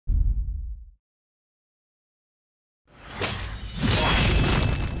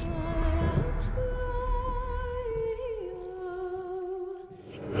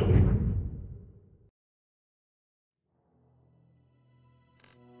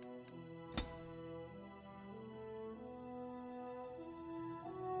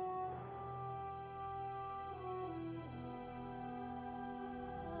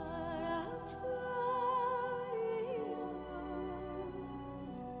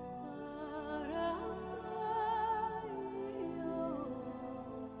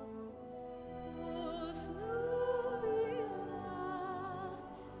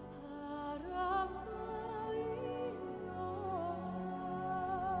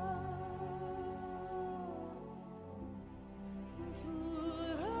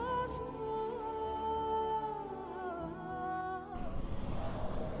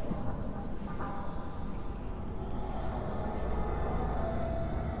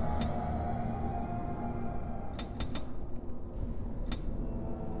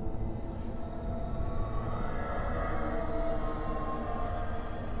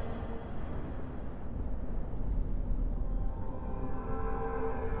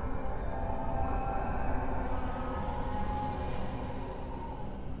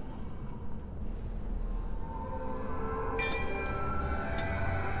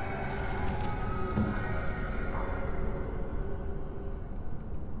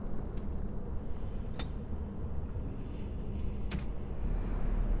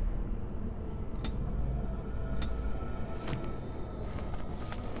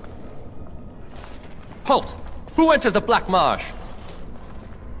Halt! Who enters the Blackmarsh?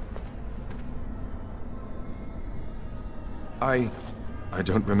 I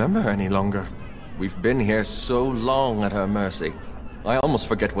don't remember any longer. We've been here so long at her mercy. I almost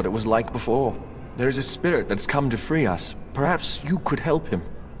forget what it was like before. There's a spirit that's come to free us. Perhaps you could help him.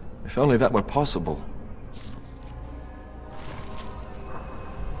 If only that were possible.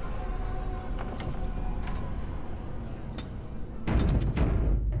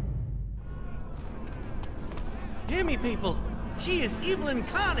 Hear me, people. She is evil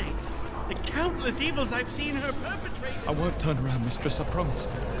incarnate. The countless evils I've seen her perpetrate. I won't turn around, mistress, I promise.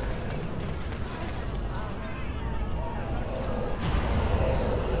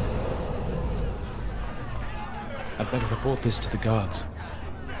 I'd better report this to the guards.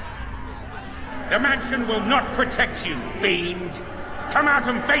 The mansion will not protect you, fiend! Come out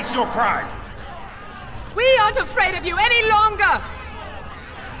and face your crime! We aren't afraid of you any longer!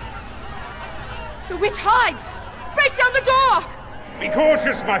 The witch hides! Break down the door! Be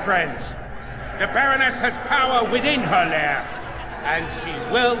cautious, my friends! The baroness has power within her lair, and she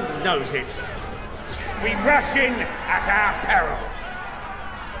well knows it. We rush in at our peril.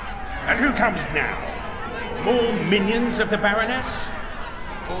 And who comes now? More minions of the baroness?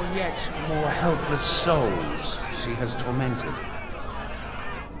 Or yet more helpless souls she has tormented?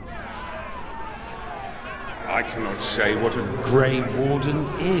 I cannot say what a Grey Warden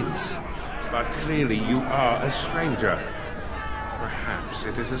is, but clearly you are a stranger. Perhaps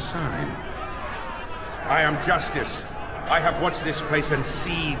it is a sign. I am Justice. I have watched this place and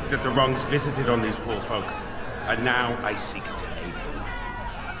seethed at the wrongs visited on these poor folk, and now I seek to aid them.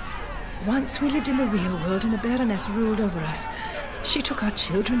 Once we lived in the real world and the Baroness ruled over us. She took our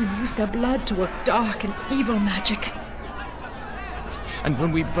children and used their blood to work dark and evil magic. And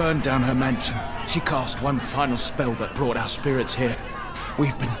when we burned down her mansion, she cast one final spell that brought our spirits here.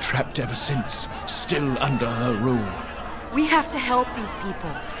 We've been trapped ever since, still under her rule. We have to help these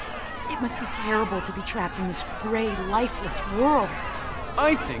people. It must be terrible to be trapped in this grey, lifeless world.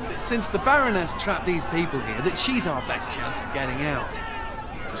 I think that since the Baroness trapped these people here, that she's our best chance of getting out.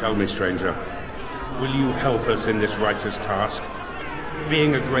 Tell me, stranger, will you help us in this righteous task?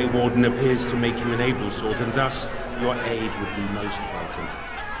 Being a Grey Warden appears to make you an able sort, and thus your aid would be most welcome.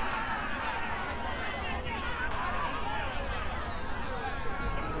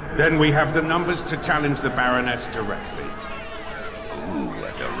 Then we have the numbers to challenge the Baroness directly. Ooh,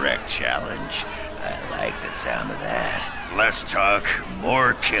 a direct challenge. I like the sound of that. Less talk,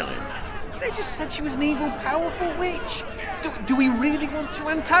 more killing. They just said she was an evil, powerful witch. Do we really want to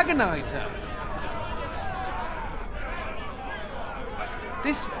antagonize her?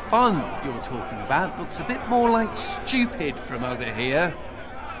 This fun you're talking about looks a bit more like stupid from over here.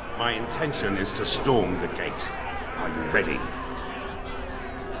 My intention is to storm the gate. Are you ready?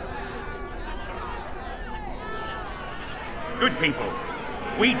 Good people,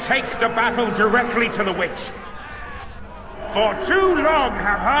 we take the battle directly to the witch. For too long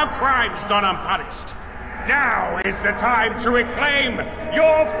have her crimes gone unpunished. Now is the time to reclaim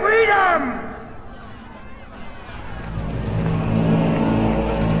your freedom!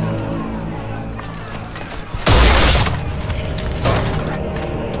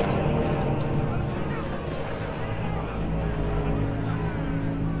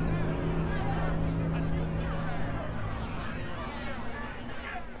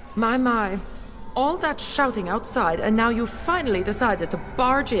 My. All that shouting outside, and now you finally decided to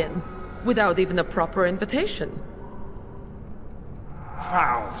barge in, without even a proper invitation.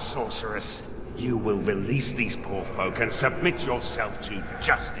 Foul sorceress. You will release these poor folk and submit yourself to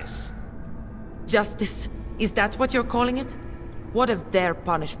justice. Justice? Is that what you're calling it? What of their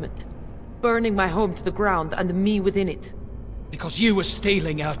punishment? Burning my home to the ground and me within it. Because you were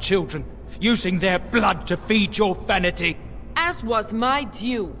stealing our children, using their blood to feed your vanity. As was my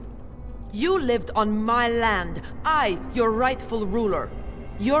due. You lived on my land, I, your rightful ruler.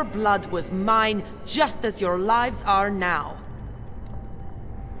 Your blood was mine, just as your lives are now.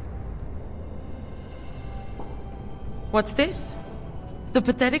 What's this? The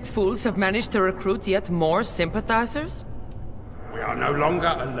pathetic fools have managed to recruit yet more sympathizers? We are no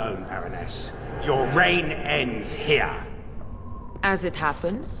longer alone, Baroness. Your reign ends here. As it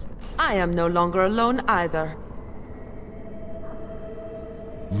happens, I am no longer alone either.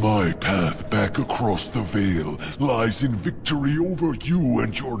 My path back across the Veil lies in victory over you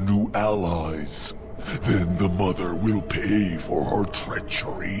and your new allies. Then the Mother will pay for her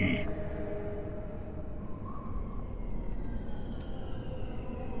treachery.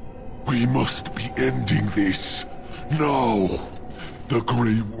 We must be ending this. Now! The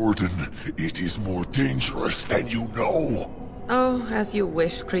Grey Warden, it is more dangerous than you know. Oh, as you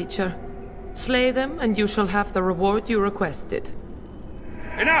wish, creature. Slay them, and you shall have the reward you requested.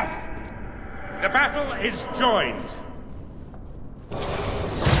 Enough! The battle is joined.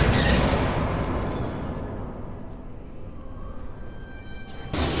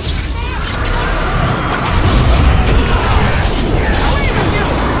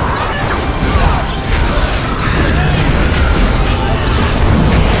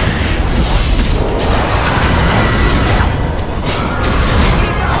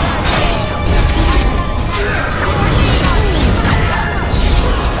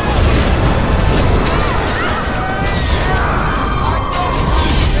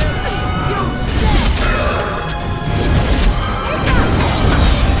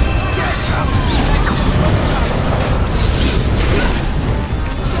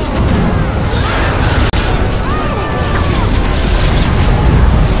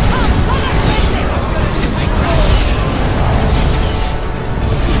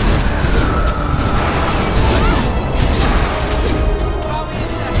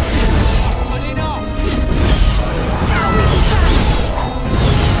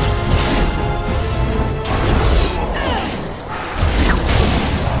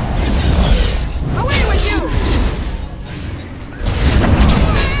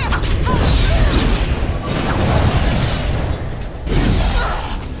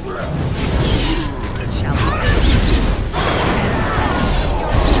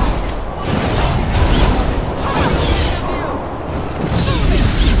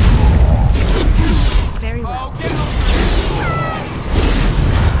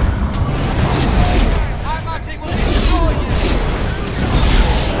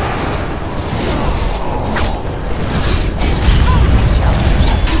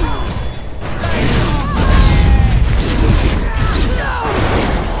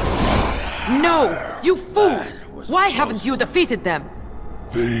 Why haven't you defeated them?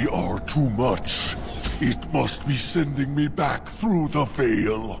 They are too much. It must be sending me back through the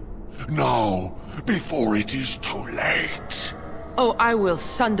veil. Now, before it is too late. Oh, I will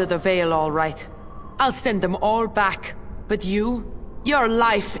sunder the veil, all right. I'll send them all back. But your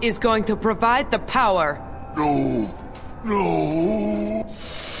life is going to provide the power. No. No.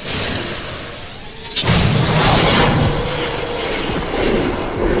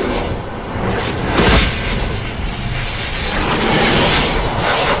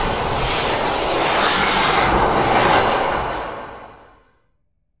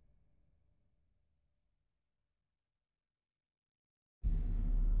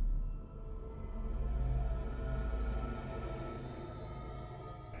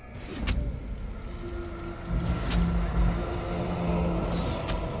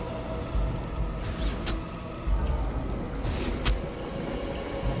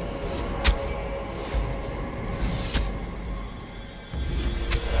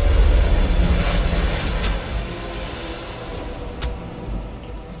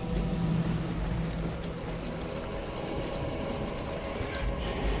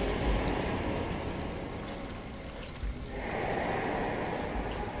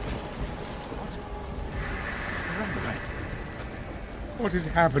 What is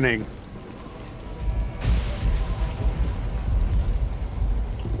happening?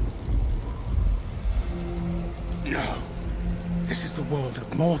 No. This is the world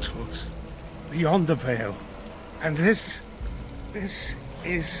of mortals, beyond the veil. And this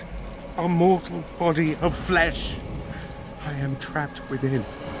is a mortal body of flesh. I am trapped within.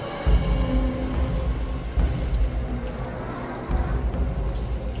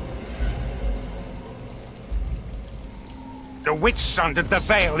 The witch sundered the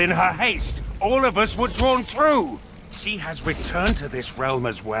veil in her haste. All of us were drawn through. She has returned to this realm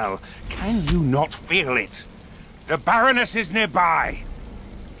as well. Can you not feel it? The baroness is nearby.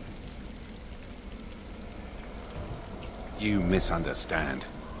 You misunderstand.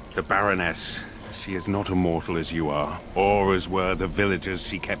 The baroness, she is not immortal as you are, or as were the villagers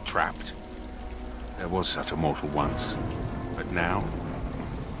she kept trapped. There was such a mortal once, but now,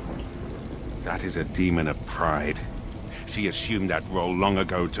 that is a demon of pride. She assumed that role long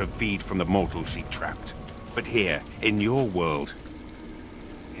ago to feed from the mortal she trapped. But here, in your world,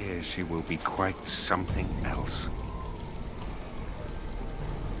 here she will be quite something else.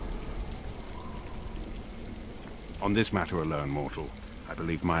 On this matter alone, mortal, I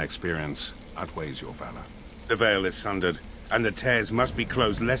believe my experience outweighs your valor. The veil is sundered, and the tears must be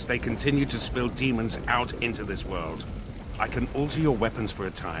closed lest they continue to spill demons out into this world. I can alter your weapons for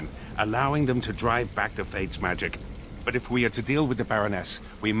a time, allowing them to drive back the Fate's magic. But if we are to deal with the Baroness,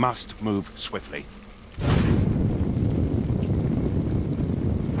 we must move swiftly.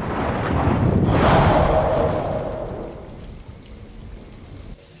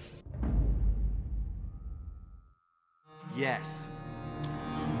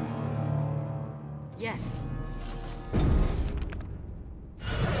 Yes.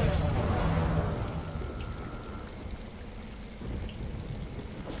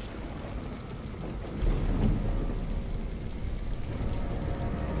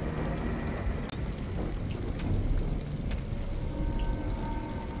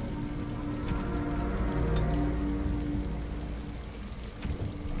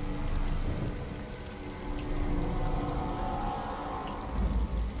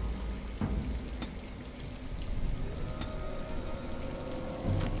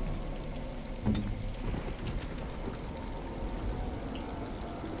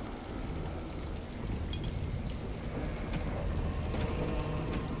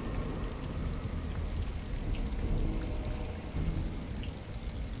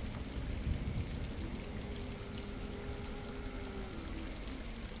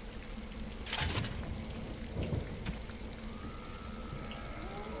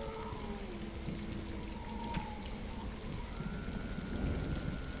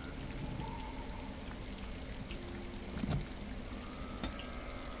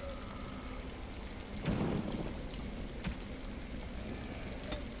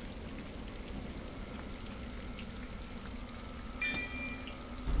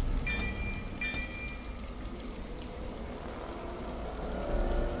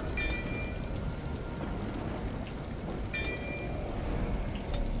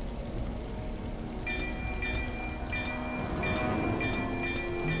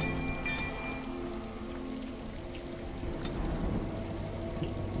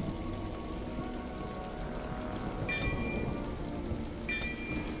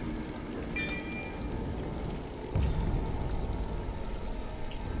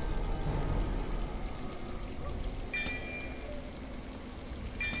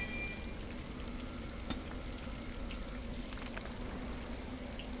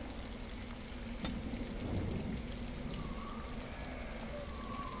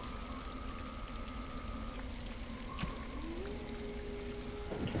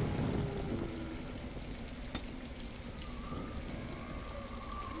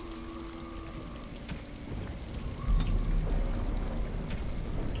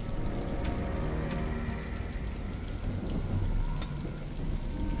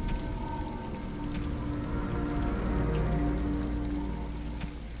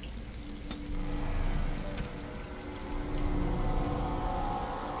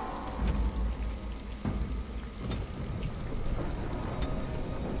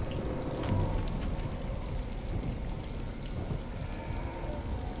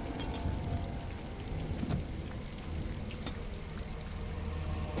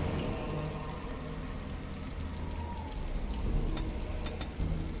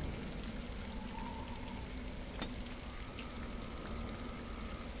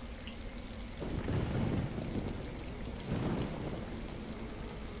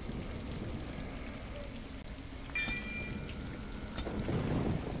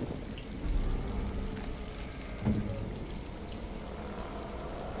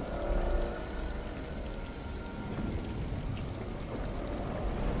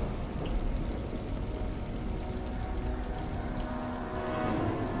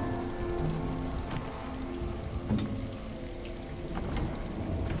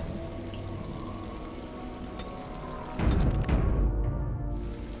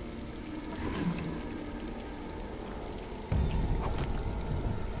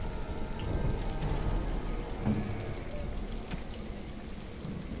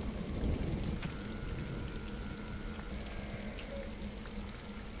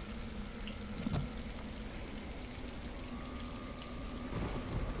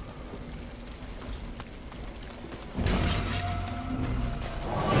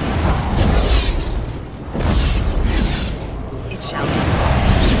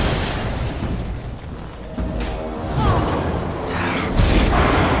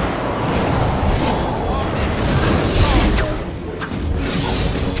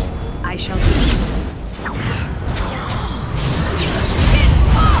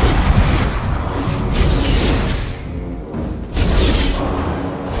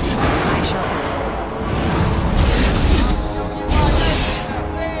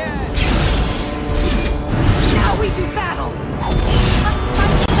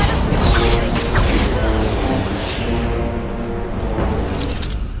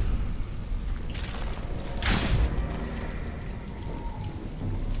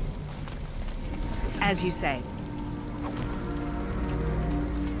 As you say.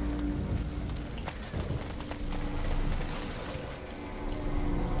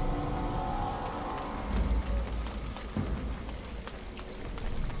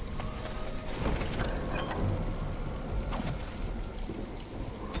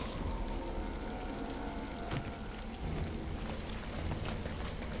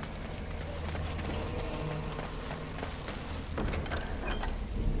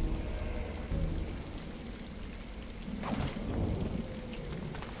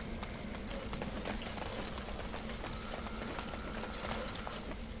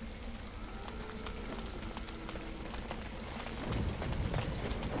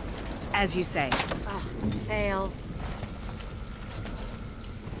 As you say. Ugh, fail.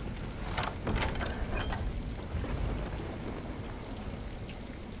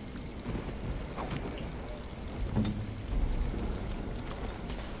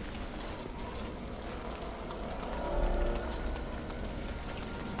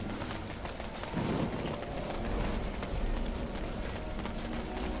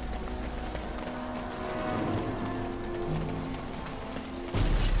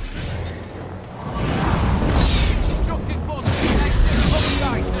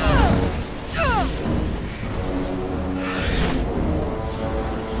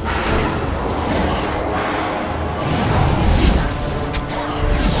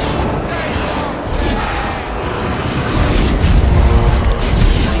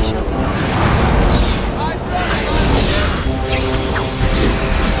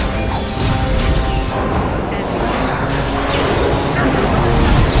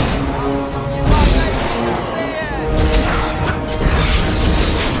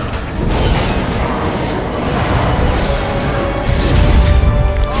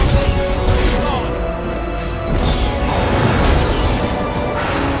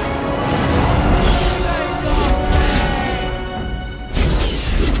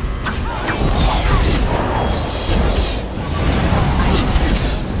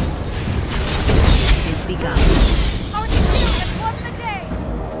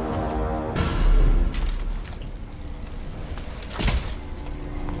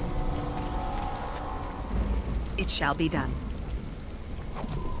 It shall be done.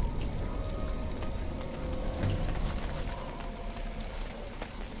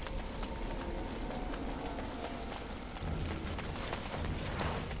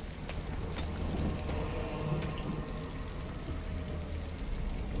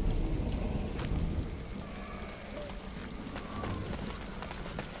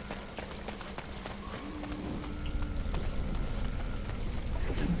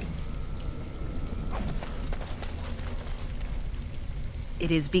 It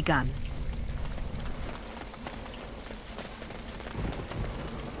is begun.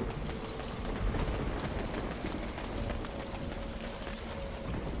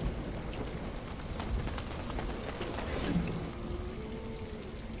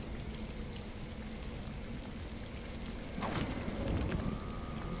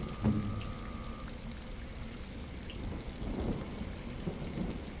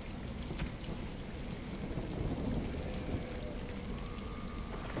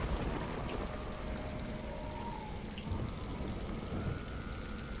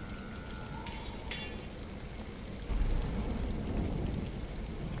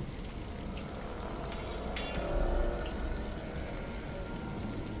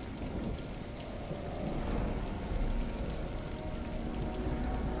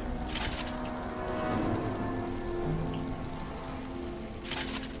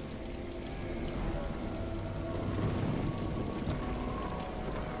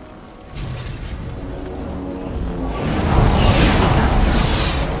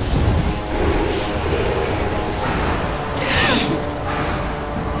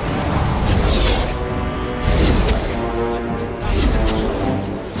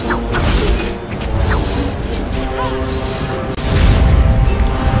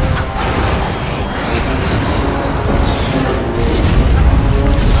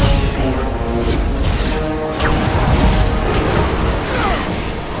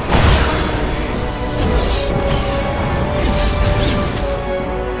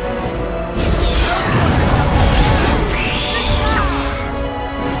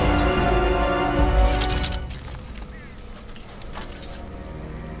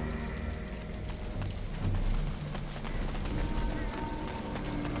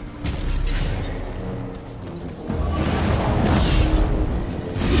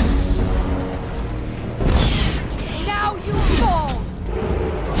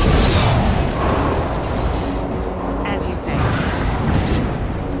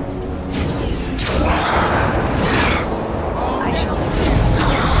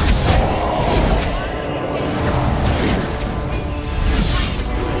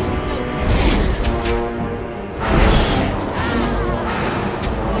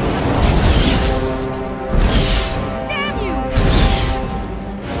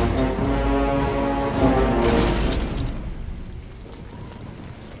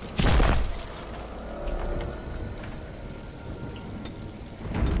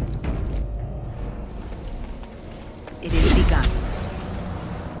 It is begun.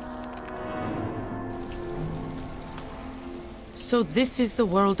 So this is the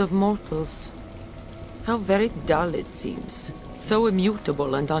world of mortals. How very dull it seems. so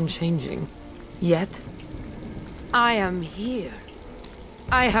immutable and unchanging. Yet, I am here.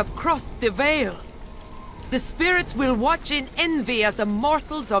 I have crossed the veil. The spirits will watch in envy as the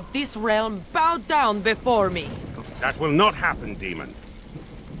mortals of this realm bow down before me. That will not happen, demon.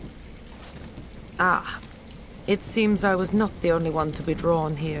 Ah, it seems I was not the only one to be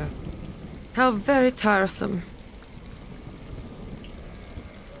drawn here. How very tiresome.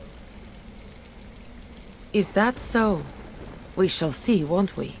 Is that so? We shall see,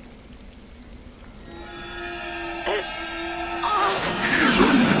 won't we?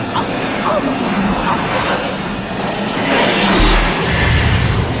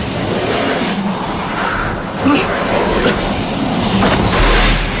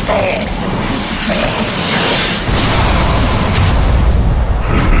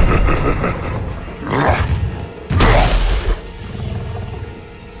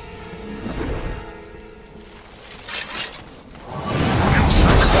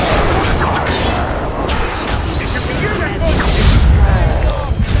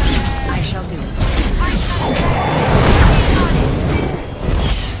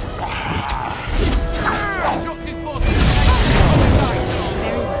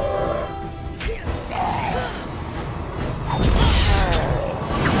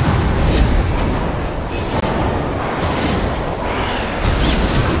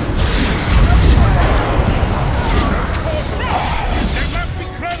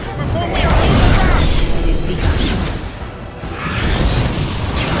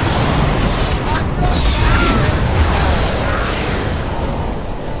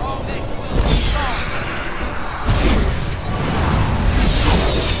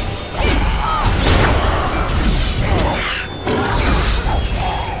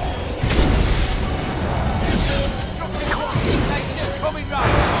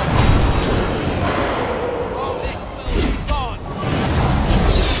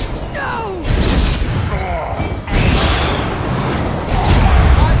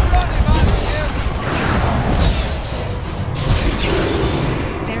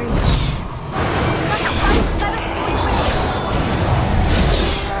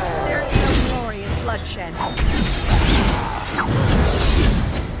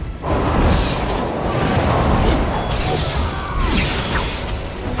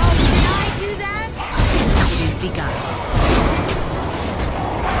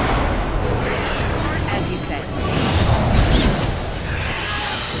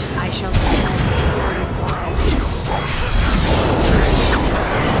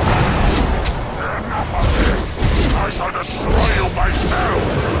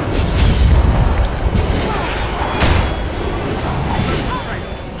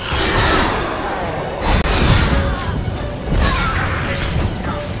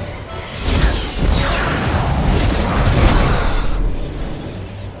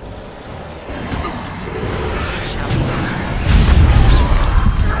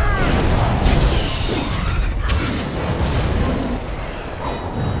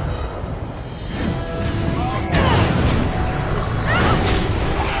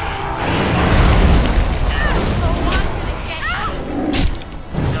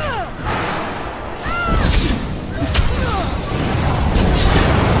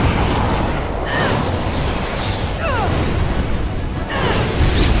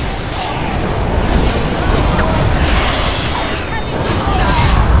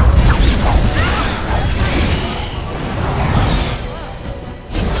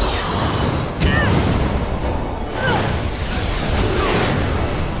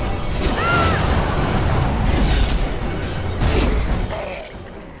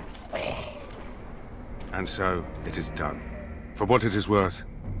 And so, it is done. For what it is worth,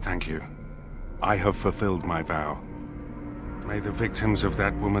 thank you. I have fulfilled my vow. May the victims of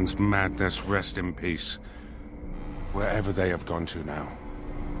that woman's madness rest in peace, wherever they have gone to now.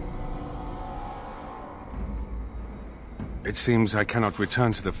 It seems I cannot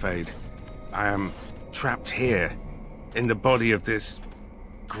return to the Fade. I am trapped here, in the body of this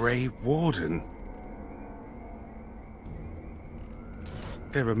Grey Warden.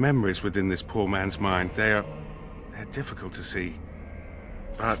 There are memories within this poor man's mind. They're difficult to see.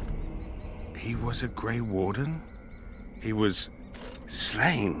 But he was a Grey Warden? He was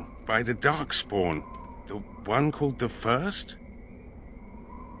slain by the darkspawn, the one called the First?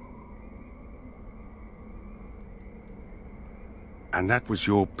 And that was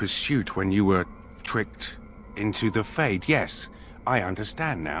your pursuit when you were tricked into the Fade. Yes, I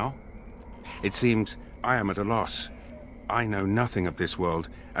understand now. It seems I am at a loss. I know nothing of this world,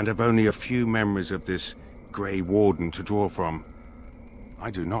 and have only a few memories of this Grey Warden to draw from.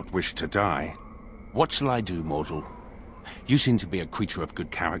 I do not wish to die. What shall I do, mortal? You seem to be a creature of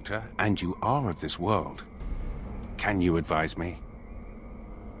good character, and you are of this world. Can you advise me?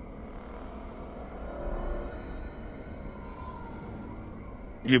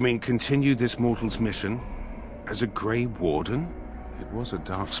 You mean continue this mortal's mission? As a Grey Warden? It was a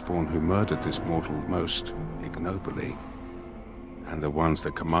darkspawn who murdered this mortal most ignobly. And the ones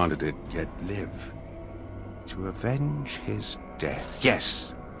that commanded it yet live. To avenge his death.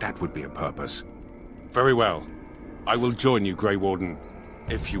 Yes, that would be a purpose. Very well. I will join you, Grey Warden,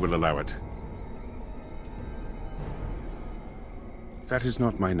 if you will allow it. That is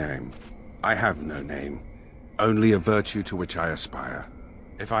not my name. I have no name. Only a virtue to which I aspire.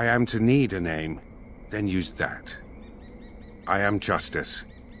 If I am to need a name, then use that. I am Justice,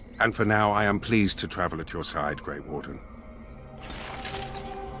 and for now I am pleased to travel at your side, Grey Warden.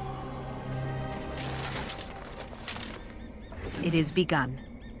 It is begun.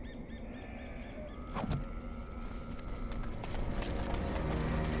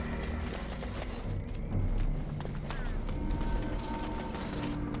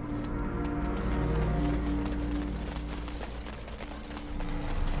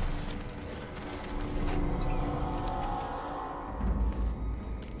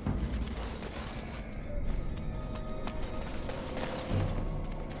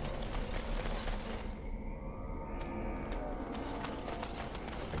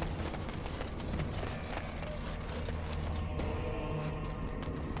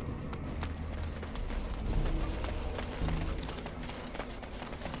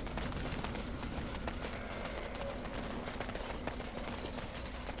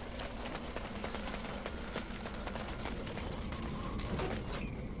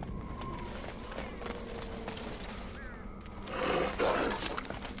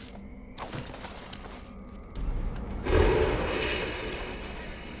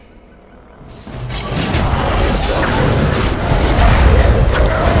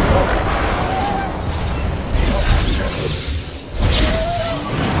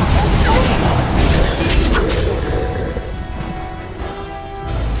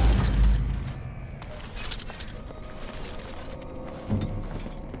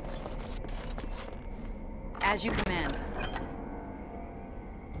 As you command.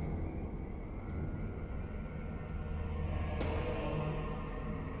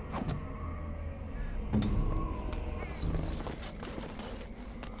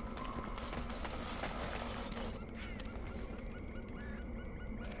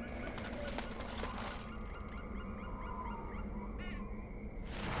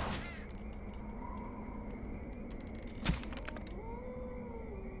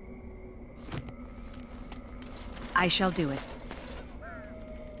 I shall do it.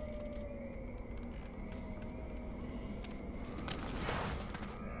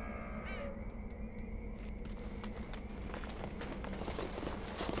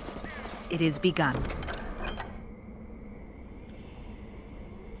 It is begun.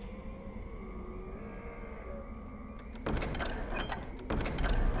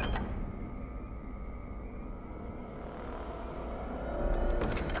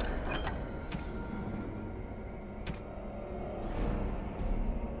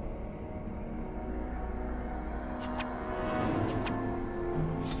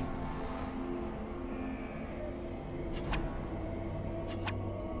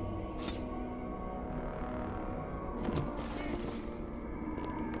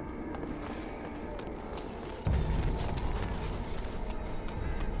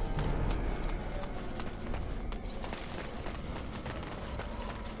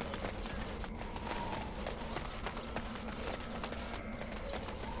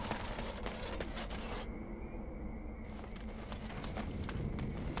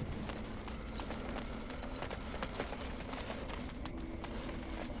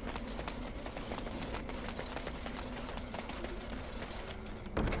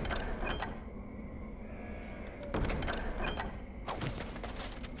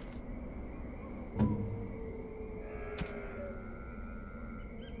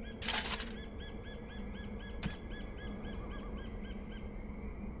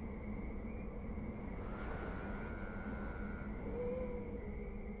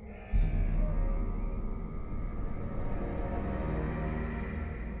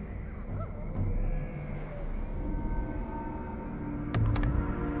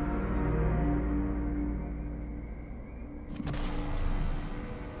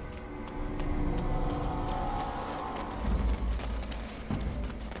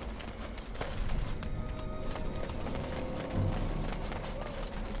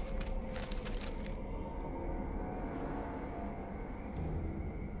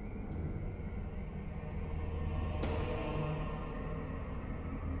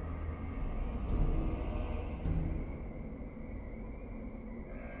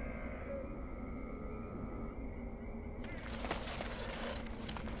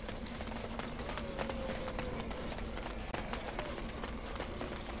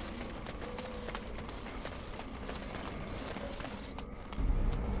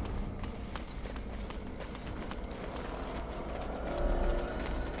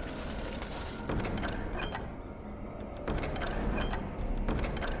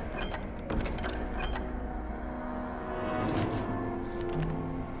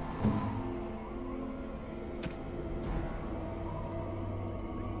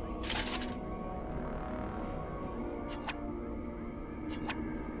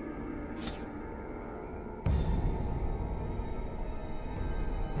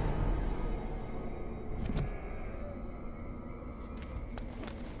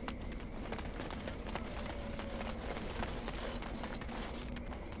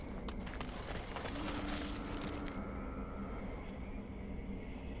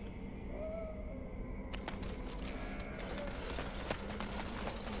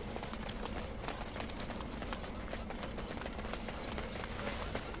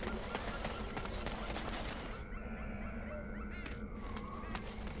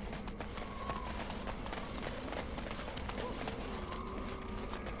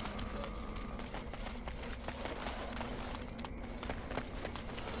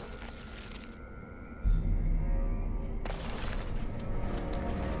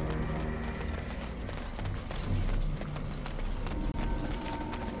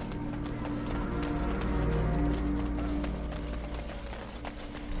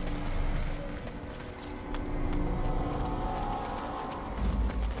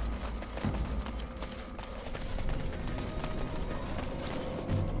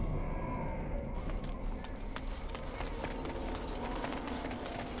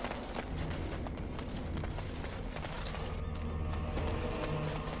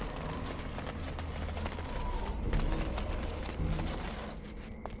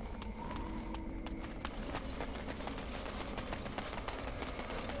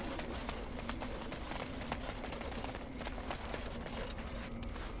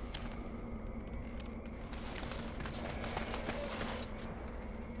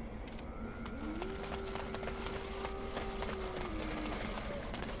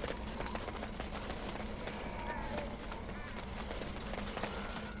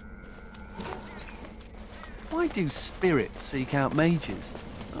 Why do spirits seek out mages?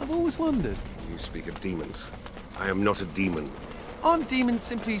 I've always wondered. You speak of demons. I am not a demon. Aren't demons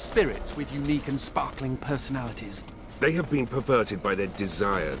simply spirits with unique and sparkling personalities? They have been perverted by their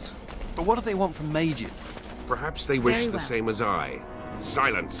desires. But what do they want from mages? Perhaps they wish the same as I.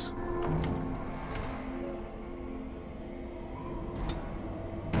 Silence!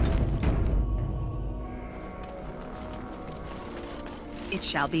 It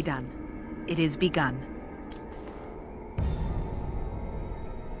shall be done. It is begun.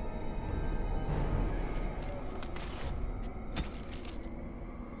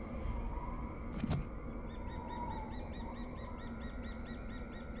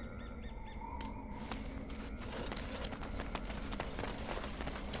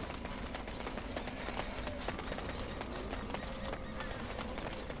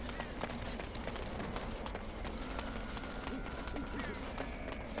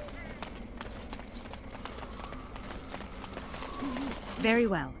 Very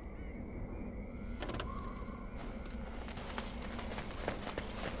well.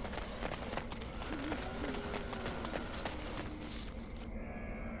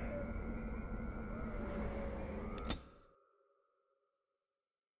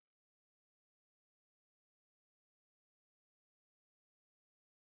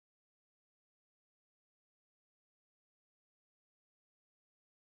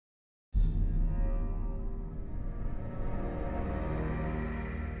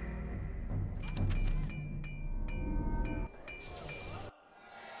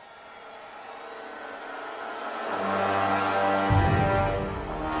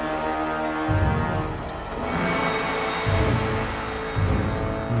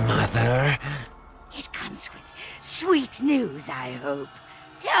 Mother? It comes with sweet news, I hope.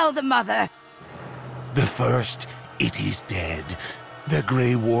 Tell the mother. The first, it is dead. The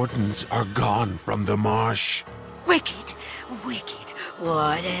Grey Wardens are gone from the marsh. Wicked, wicked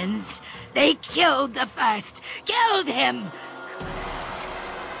wardens. They killed the first. Killed him. Cut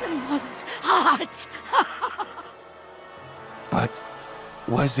the mother's heart. But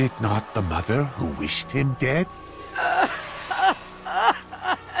was it not the mother who wished him dead?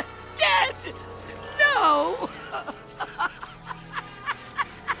 Dead? No.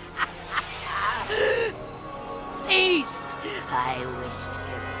 Peace. I wished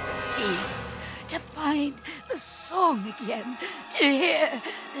him peace. To find the song again. To hear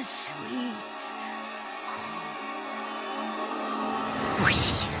the sweet call. We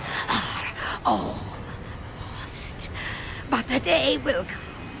are all lost. But the day will come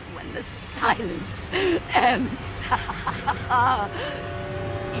when the silence ends.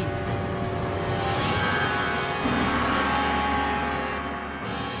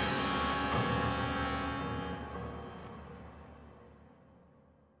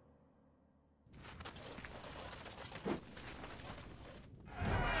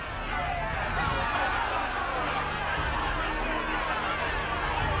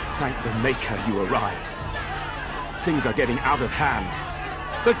 Thank the Maker you arrived. Things are getting out of hand.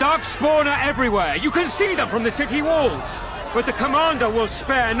 The darkspawn are everywhere. You can see them from the city walls. But the commander will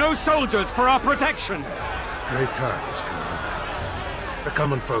spare no soldiers for our protection. Grave times, Commander. The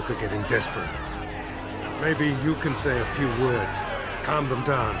common folk are getting desperate. Maybe you can say a few words, calm them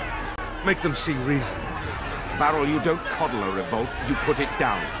down, make them see reason. Barrel, you don't coddle a revolt, you put it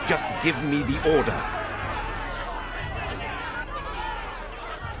down. Just give me the order.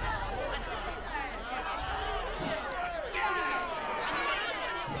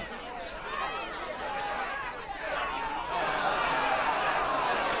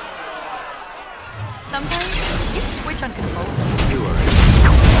 Sometimes you twitch uncontrollably. You are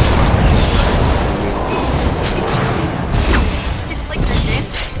It's like you're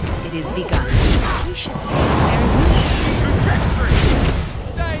dancing. It is begun. We should see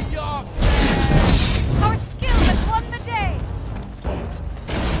Our skill has won the day!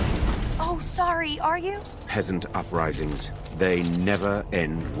 Oh, sorry, are you? peasant uprisings. They never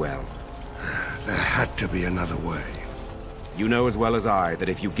end well. There had to be another way. You know as well as I that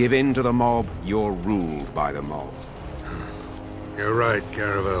if you give in to the mob, you're ruled by the mob. You're right,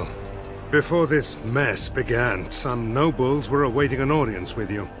 Caravel. Before this mess began, some nobles were awaiting an audience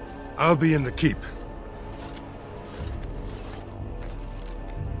with you. I'll be in the keep.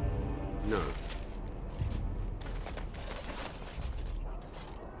 No.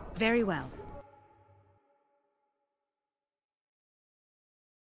 Very well.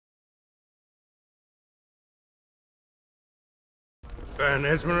 Van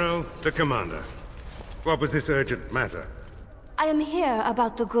Esmeralda, the commander. What was this urgent matter? I am here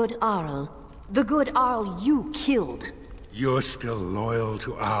about the good Arl. The good Arl you killed. You're still loyal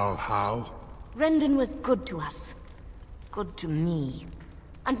to Arl Howe? Rendon was good to us. Good to me.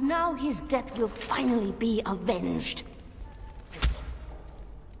 And now his death will finally be avenged.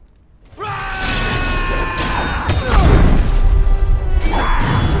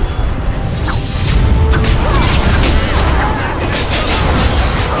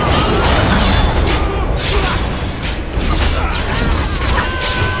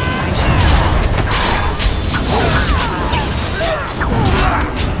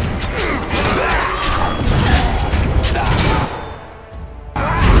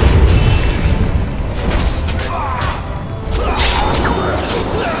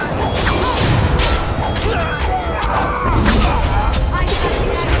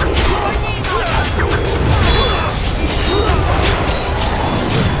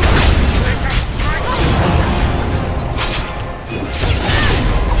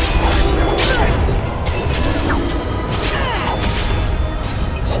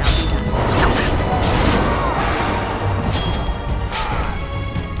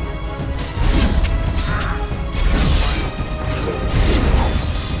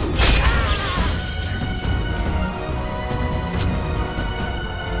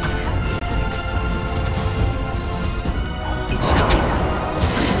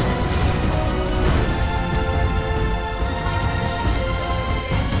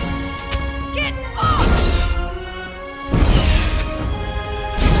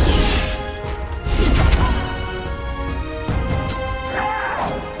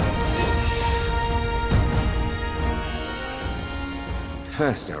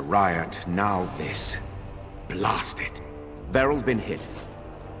 First a riot, now this. Blast it. Veryl's been hit.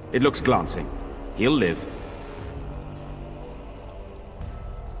 It looks glancing. He'll live.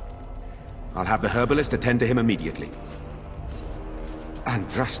 I'll have the herbalist attend to him immediately.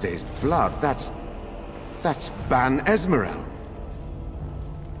 Andraste's blood, that's Ban Esmerel.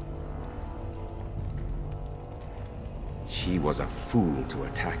 She was a fool to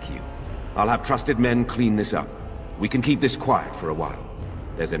attack you. I'll have trusted men clean this up. We can keep this quiet for a while.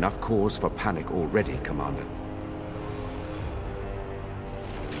 There's enough cause for panic already, Commander.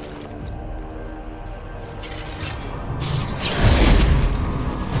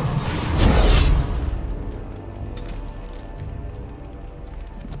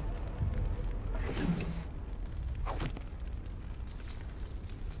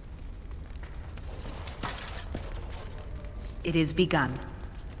 It is begun.